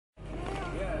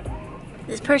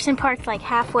This person parked like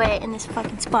halfway in this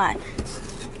fucking spot.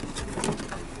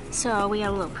 So we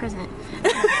got a little present.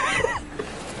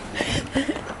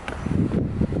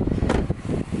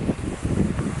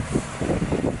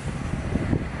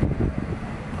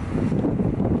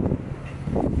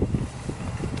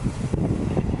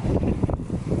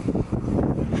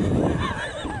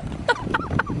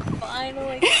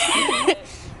 Finally.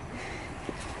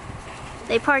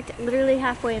 They parked literally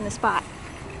halfway in the spot.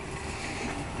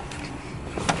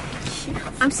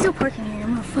 I'm still parking here.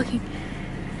 I'm not fucking.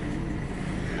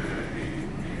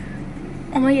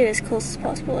 I'm gonna get as close as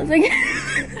possible as I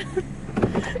can.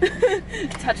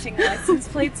 Touching license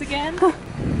plates again.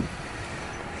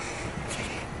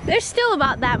 There's still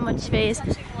about that much space.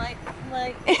 Touching like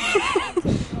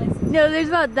No, there's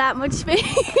about that much space.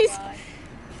 God.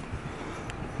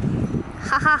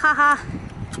 Ha ha ha ha.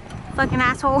 Fucking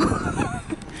asshole.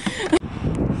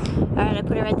 Alright, I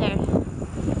put it right there.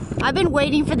 I've been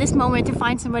waiting for this moment to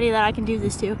find somebody that I can do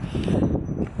this to.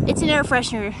 It's an air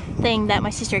freshener thing that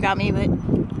my sister got me, but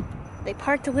they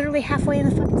parked literally halfway in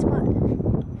the fucking spot.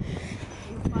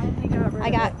 You finally got rid I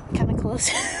of got kind of close.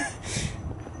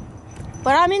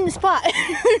 But I'm in the spot.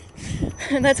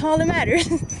 And that's all that matters.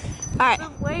 Alright.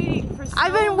 I've been waiting for so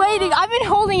I've been waiting. long. I've been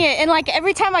holding it, and like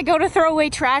every time I go to throw away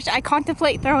trash, I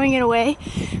contemplate throwing it away.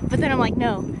 But then I'm like,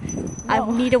 no. I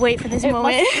need to wait for this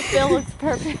moment. Must fulfill its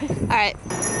purpose. Alright.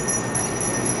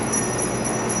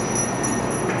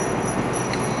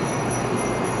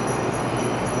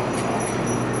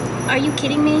 Are you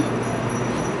kidding me?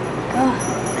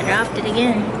 Oh, I dropped it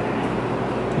again.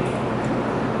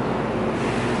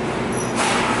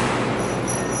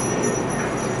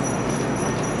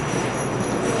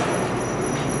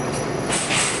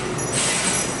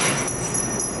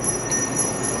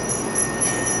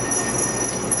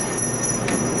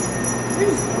 You're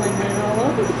just flinging it all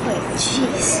over the place.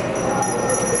 Jeez.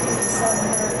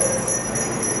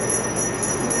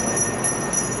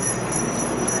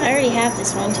 I already have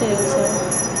this one too, so.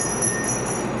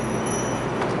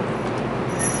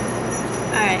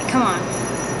 Alright, come on.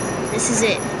 This is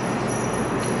it.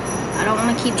 I don't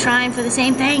want to keep trying for the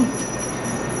same thing.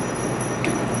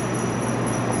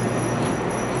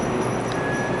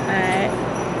 Alright.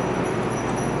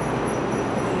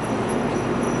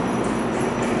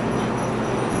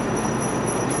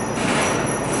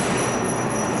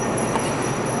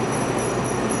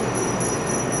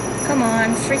 Come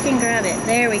on, freaking grab it.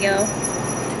 There we go.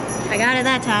 I got it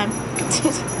that time.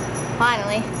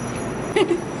 Finally.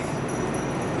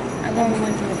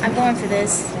 I'm going for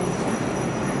this.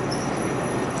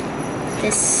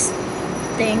 This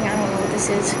thing, I don't know what this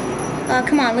is. Oh,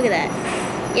 come on, look at that.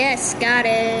 Yes, got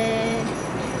it.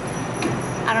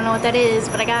 I don't know what that is,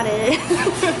 but I got it. It's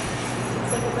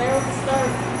like a barrel to start.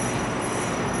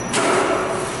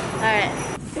 Alright.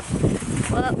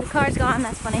 Well, the car's gone,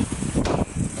 that's funny.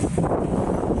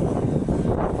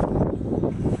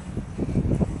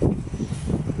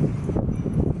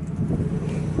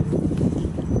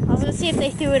 I was gonna see if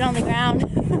they threw it on the ground.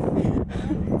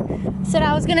 Said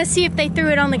I was gonna see if they threw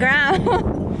it on the ground.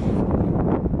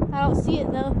 I don't see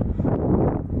it though.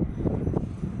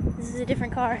 This is a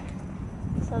different car.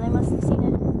 So they must have seen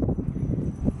it.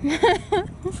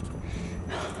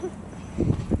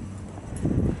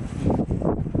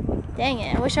 Dang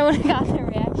it, I wish I would have got their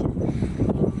reaction.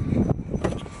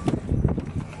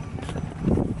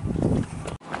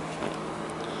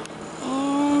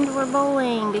 And we're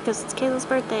bowling because it's Kayla's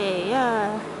birthday,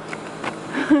 yeah.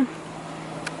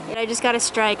 And I just got a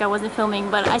strike, I wasn't filming,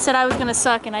 but I said I was gonna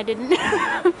suck and I didn't. Now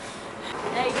you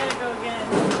gotta go again.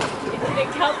 It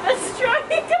didn't count the strike.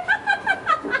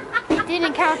 It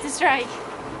didn't count the strike.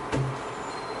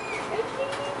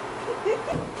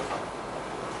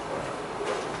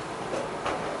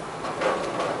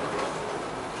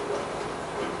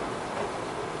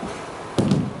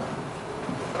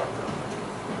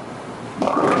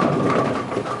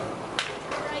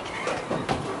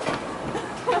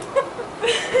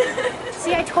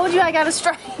 See, I told you I got a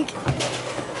strike.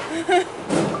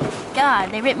 God,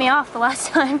 they ripped me off the last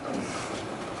time.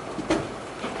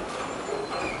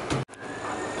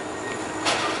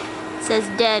 It says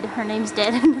dead. Her name's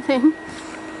dead in the thing.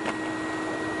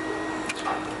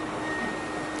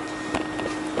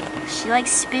 She like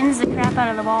spins the crap out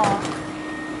of the ball.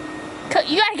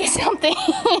 You gotta get something.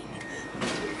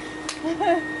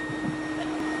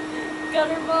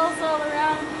 Gutter balls all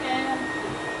around, man.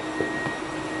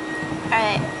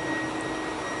 Alright.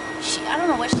 I don't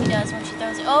know what she does when she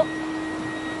throws it. Oh!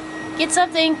 Get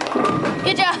something!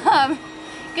 Good job!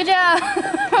 Good job!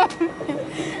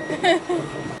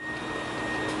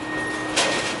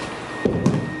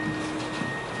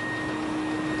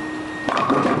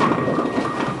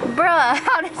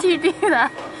 you do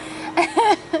that?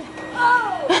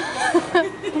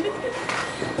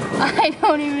 I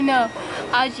don't even know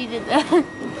how she did that.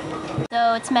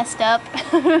 So it's messed up.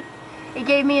 It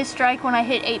gave me a strike when I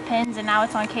hit 8 pins, and now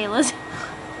it's on Kayla's.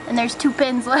 And there's 2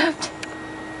 pins left.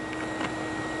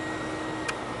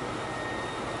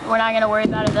 We're not gonna worry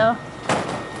about it though.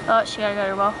 Oh, she got a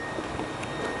gutter ball.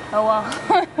 Oh well.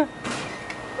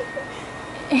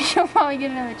 She'll probably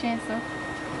get another chance though.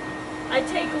 I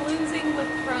take losing with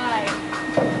pride.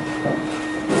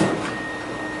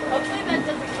 Hopefully that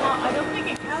doesn't count. I don't think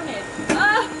it counted.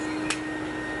 Ah!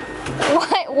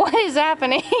 What is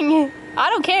happening? I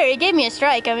don't care. It gave me a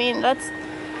strike. I mean, that's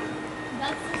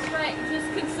the strike. Just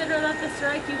consider that the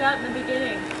strike you got in the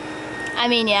beginning. I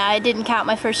mean, yeah, I didn't count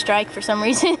my first strike for some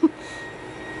reason.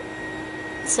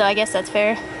 So I guess that's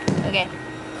fair. Okay.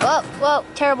 Whoa, whoa,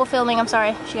 terrible filming. I'm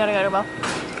sorry. She got a gutter ball.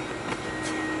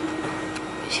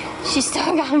 She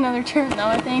still got another turn though,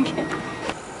 I think.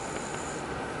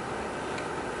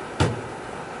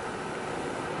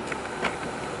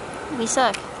 We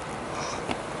suck.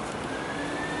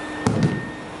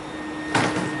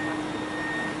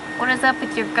 What is up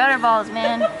with your gutter balls,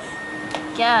 man?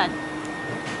 God.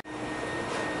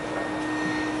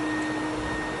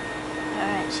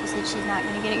 Alright, she said she's not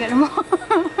gonna get a gutter ball.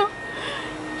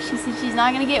 She said she's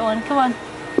not gonna get one. Come on.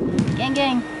 Gang,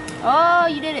 gang. Oh,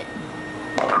 you did it.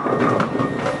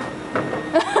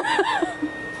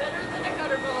 Better than a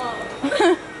gutter ball.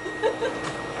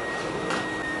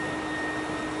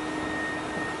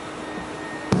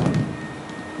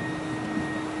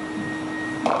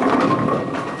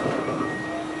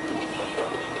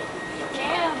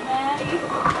 Damn, Maddie.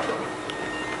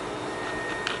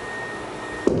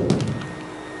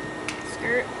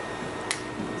 Skirt.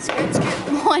 Skirt, skirt.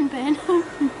 1 pin.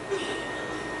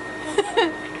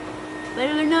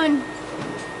 Better than none.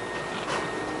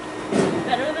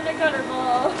 Better than a gutter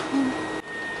ball.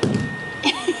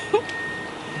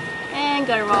 And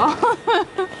gutter ball.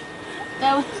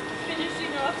 That was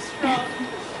Finishing off strong.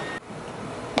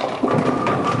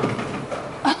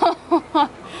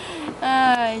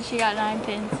 she got 9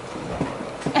 pins.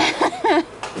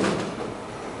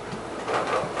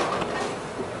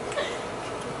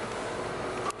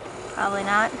 Probably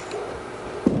not.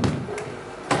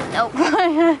 Nope.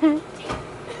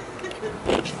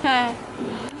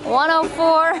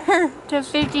 104 to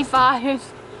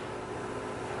 55.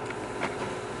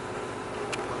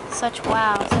 Such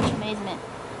wow, such amazement.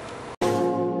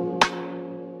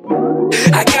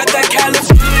 I got that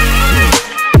California.